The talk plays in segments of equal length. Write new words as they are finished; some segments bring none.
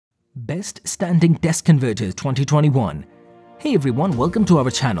Best Standing Desk Converters 2021. Hey everyone, welcome to our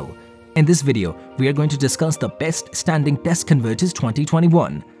channel. In this video, we are going to discuss the Best Standing Desk Converters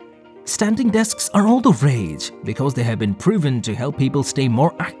 2021. Standing desks are all the rage because they have been proven to help people stay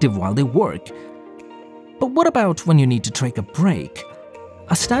more active while they work. But what about when you need to take a break?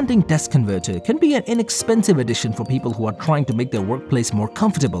 A standing desk converter can be an inexpensive addition for people who are trying to make their workplace more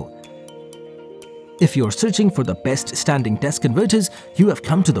comfortable. If you're searching for the best standing desk converters, you have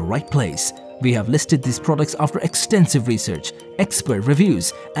come to the right place. We have listed these products after extensive research, expert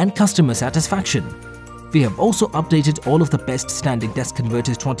reviews, and customer satisfaction. We have also updated all of the best standing desk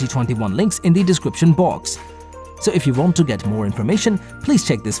converters 2021 links in the description box. So if you want to get more information, please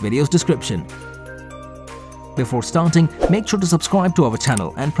check this video's description. Before starting, make sure to subscribe to our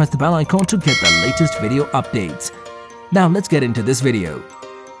channel and press the bell icon to get the latest video updates. Now let's get into this video.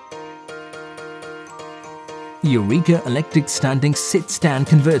 Eureka Electric Standing Sit-Stand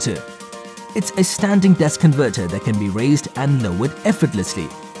Converter. It's a standing desk converter that can be raised and lowered effortlessly.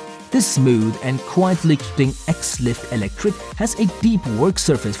 This smooth and quietly shifting X-Lift Electric has a deep work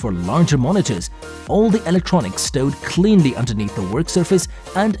surface for larger monitors, all the electronics stowed cleanly underneath the work surface,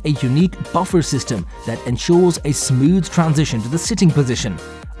 and a unique buffer system that ensures a smooth transition to the sitting position,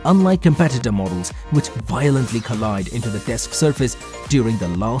 unlike competitor models which violently collide into the desk surface during the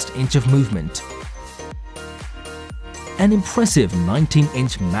last inch of movement. An impressive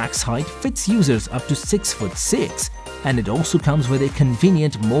 19-inch max height fits users up to 6'6", and it also comes with a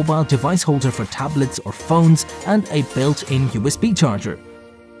convenient mobile device holder for tablets or phones and a built-in USB charger.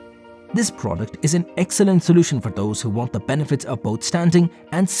 This product is an excellent solution for those who want the benefits of both standing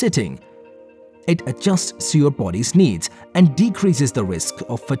and sitting. It adjusts to your body's needs and decreases the risk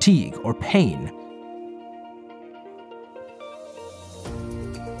of fatigue or pain.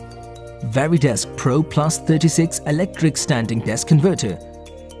 Varidesk Pro Plus 36 Electric Standing Desk Converter.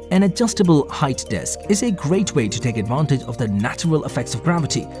 An adjustable height desk is a great way to take advantage of the natural effects of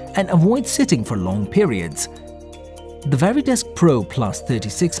gravity and avoid sitting for long periods. The Varidesk Pro Plus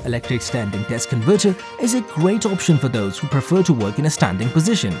 36 Electric Standing Desk Converter is a great option for those who prefer to work in a standing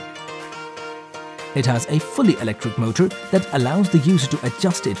position. It has a fully electric motor that allows the user to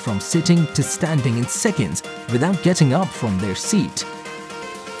adjust it from sitting to standing in seconds without getting up from their seat.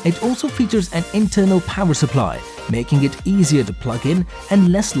 It also features an internal power supply, making it easier to plug in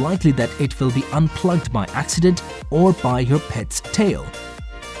and less likely that it will be unplugged by accident or by your pet's tail.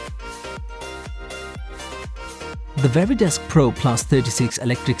 The Varidesk Pro Plus 36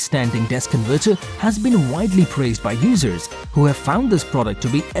 Electric Standing Desk Converter has been widely praised by users who have found this product to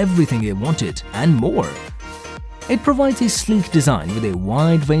be everything they wanted and more. It provides a sleek design with a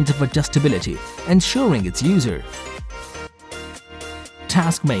wide range of adjustability, ensuring its user.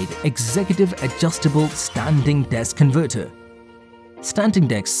 TaskMade Executive Adjustable Standing Desk Converter. Standing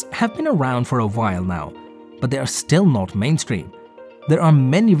desks have been around for a while now, but they are still not mainstream. There are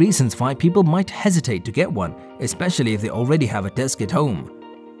many reasons why people might hesitate to get one, especially if they already have a desk at home.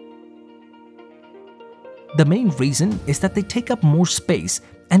 The main reason is that they take up more space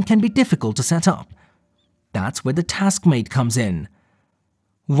and can be difficult to set up. That's where the TaskMade comes in.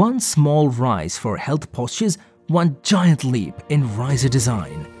 One small rise for health postures, one giant leap in riser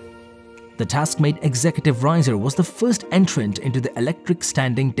design. The TaskMade Executive Riser was the first entrant into the electric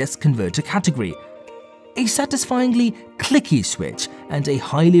standing desk converter category. A satisfyingly clicky switch and a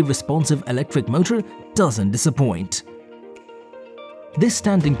highly responsive electric motor doesn't disappoint. This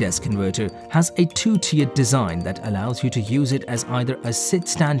standing desk converter has a two-tiered design that allows you to use it as either a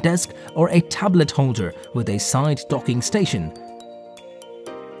sit-stand desk or a tablet holder with a side docking station.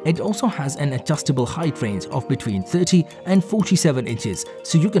 It also has an adjustable height range of between 30 and 47 inches,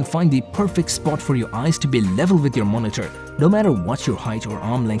 so you can find the perfect spot for your eyes to be level with your monitor, no matter what your height or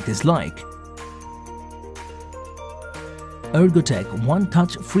arm length is like. ErgoTech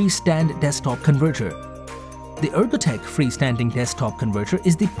One-Touch Freestand Desktop Converter. The ErgoTech Freestanding Desktop Converter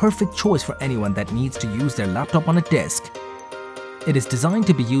is the perfect choice for anyone that needs to use their laptop on a desk. It is designed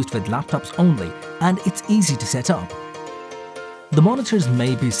to be used with laptops only, and it's easy to set up. The monitors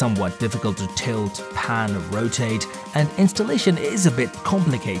may be somewhat difficult to tilt, pan, rotate, and installation is a bit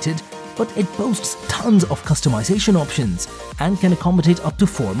complicated, but it boasts tons of customization options and can accommodate up to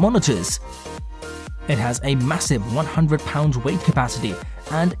 4 monitors. It has a massive 100-pound weight capacity,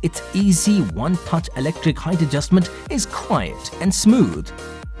 and its easy one-touch electric height adjustment is quiet and smooth.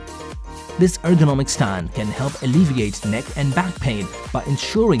 This ergonomic stand can help alleviate neck and back pain by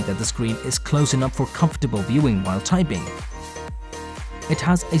ensuring that the screen is close enough for comfortable viewing while typing. It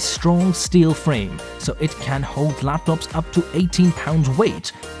has a strong steel frame, so it can hold laptops up to 18 pounds weight,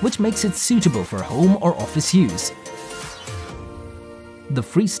 which makes it suitable for home or office use. The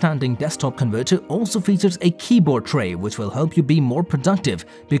freestanding desktop converter also features a keyboard tray which will help you be more productive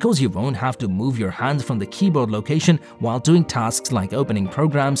because you won't have to move your hands from the keyboard location while doing tasks like opening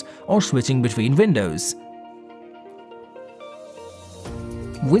programs or switching between windows.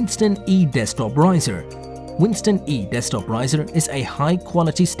 Winston E Desktop Riser. Winston E Desktop Riser is a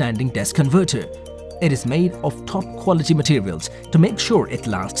high-quality standing desk converter. It is made of top-quality materials to make sure it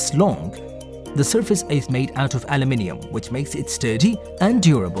lasts long. The surface is made out of aluminium, which makes it sturdy and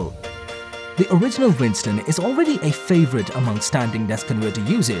durable. The original Winston is already a favorite among standing desk converter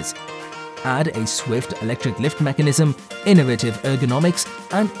users. Add a swift electric lift mechanism, innovative ergonomics,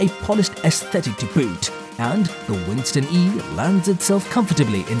 and a polished aesthetic to boot, and the Winston E lands itself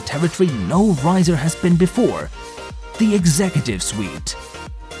comfortably in territory no riser has been before: the Executive Suite.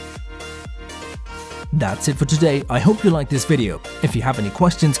 That's it for today. I hope you liked this video. If you have any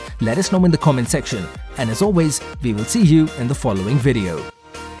questions, let us know in the comment section. And as always, we will see you in the following video.